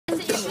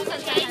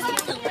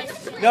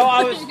No,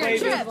 I was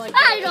waving. I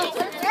don't.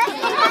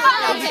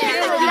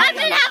 I've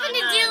been having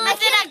to deal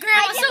with it at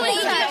Grandma so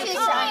many times.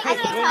 I can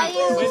tell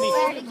you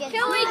where to get.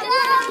 Can we go?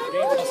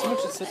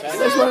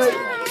 There's one of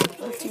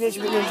Teenage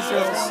Mutant Ninja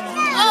Turtles.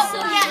 Oh,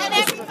 yeah, and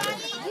everybody,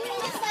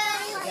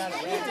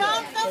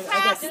 don't go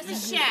past the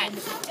shed.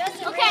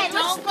 Okay,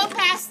 Don't go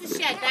past the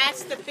shed.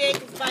 That's the big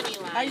bunny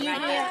line.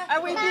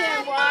 Are we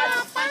being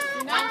watched?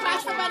 Not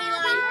cross the bunny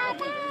line.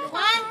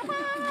 1,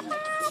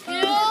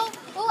 2.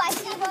 Oh, I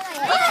see one.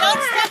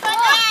 Don't step on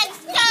eggs.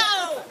 Go!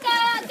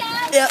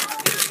 Yep.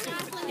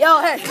 Yo,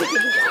 hey.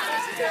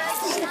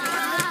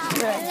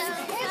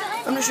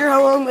 I'm not sure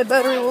how long my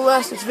battery will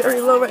last. It's very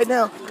low right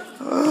now.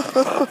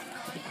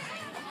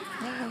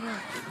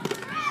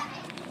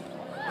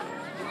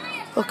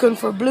 Looking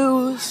for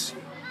blues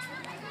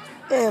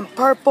and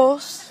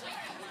purples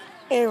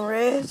and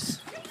reds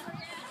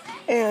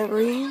and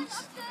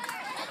greens.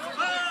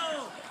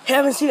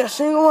 Haven't seen a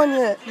single one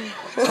yet.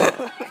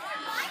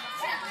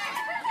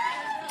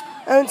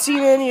 I haven't seen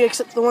any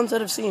except the ones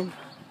that I've seen.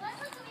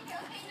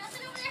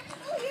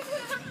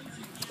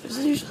 There's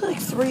usually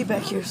like 3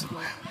 back here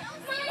somewhere.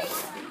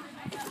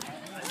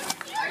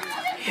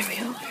 Here we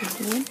go. Here's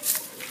one.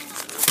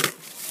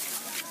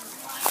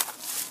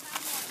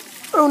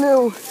 Oh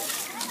no.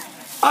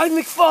 I'm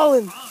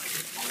McFallen.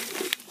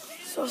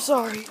 So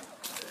sorry.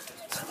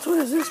 What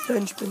is this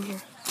Benjamin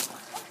here?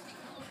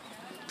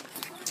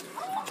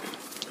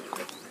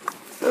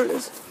 There it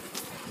is.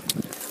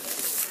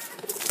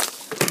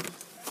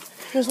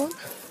 Here's one.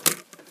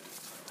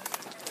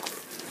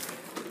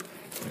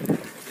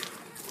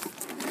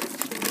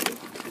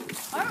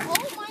 Are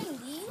all mine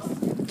these?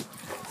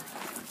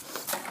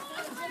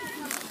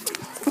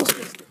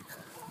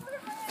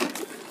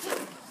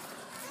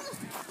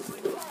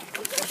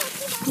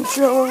 I'm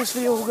sure how long this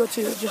video will go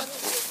to. Just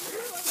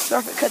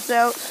start if it cuts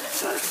out.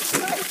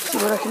 See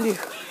what I can do.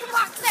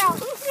 Box out!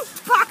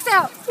 Box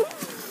out!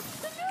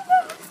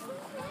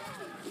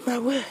 I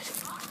would.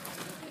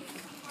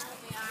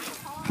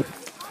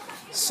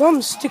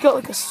 Some stick out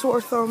like a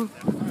sore thumb.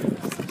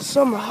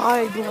 Some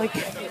hide like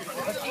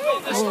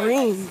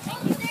marine.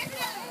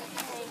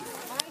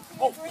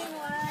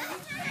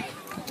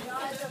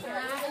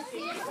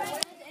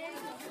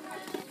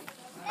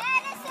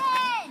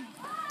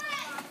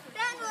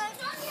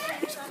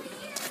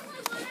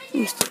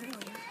 There's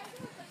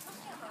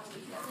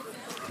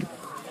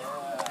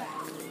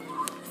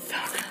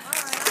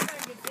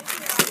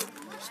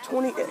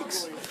 20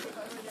 eggs.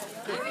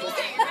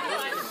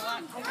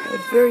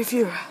 But very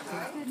few.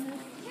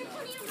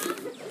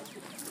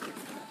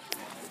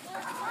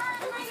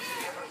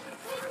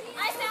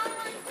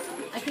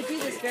 I could do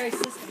this very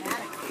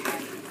systematically.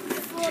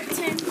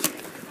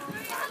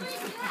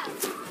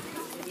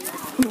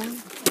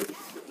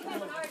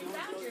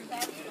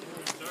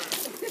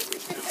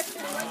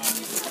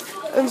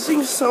 I'm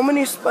seeing so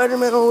many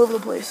Spider-Man all over the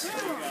place.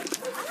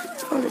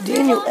 Oh, a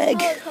Daniel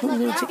egg. I'm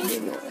going to take a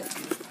Daniel egg.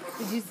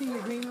 Did you see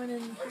your green one in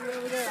the tree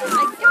over there?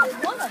 I got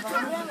one of them.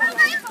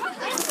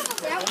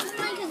 That was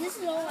mine because this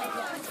is all I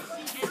got.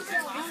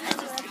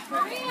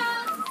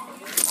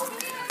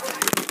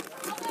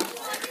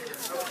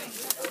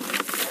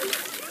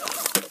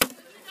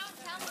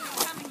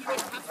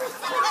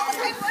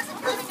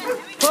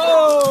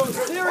 Oh,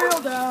 cereal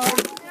down.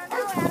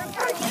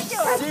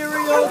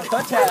 Cereal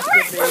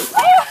catastrophe.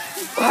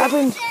 What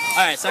happened?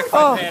 All right,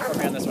 sacrifice hand for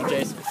me on this one,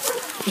 Jace.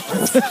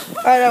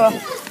 Alright, I will.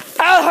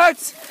 Ow, it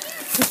hurts!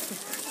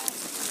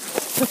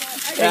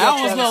 Yeah, that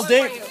one was a little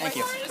deep. Thank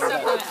you. Oh,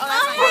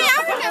 hey, I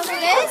remember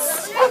this.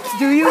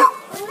 Do you?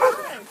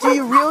 Do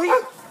you really?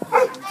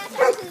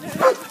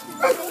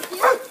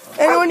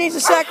 Anyone needs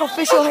a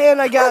sacrificial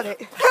hand, I got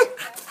it.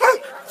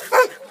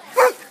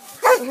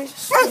 Let me just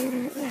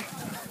stand right there.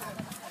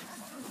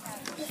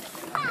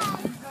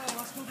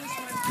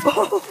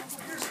 Oh.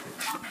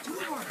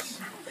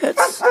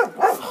 That's...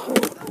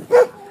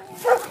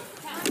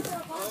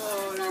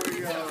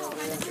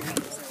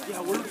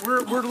 Yeah,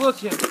 we're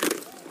looking.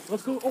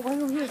 Let's go. Oh, right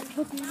over here.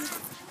 Look.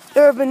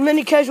 There have been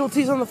many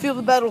casualties on the field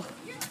of battle.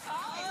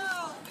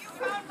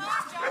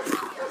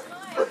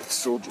 But the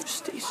soldiers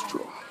stay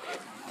strong.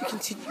 They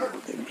continue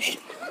their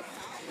mission.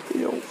 They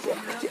don't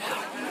back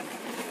down.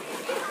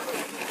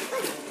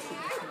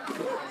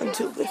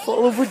 Until they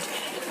fall over dead.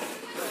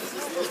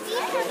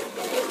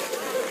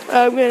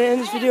 I'm going to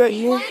end this video right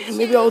here. And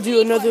maybe I'll do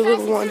another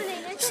little one.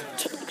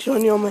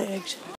 Showing you all my eggs.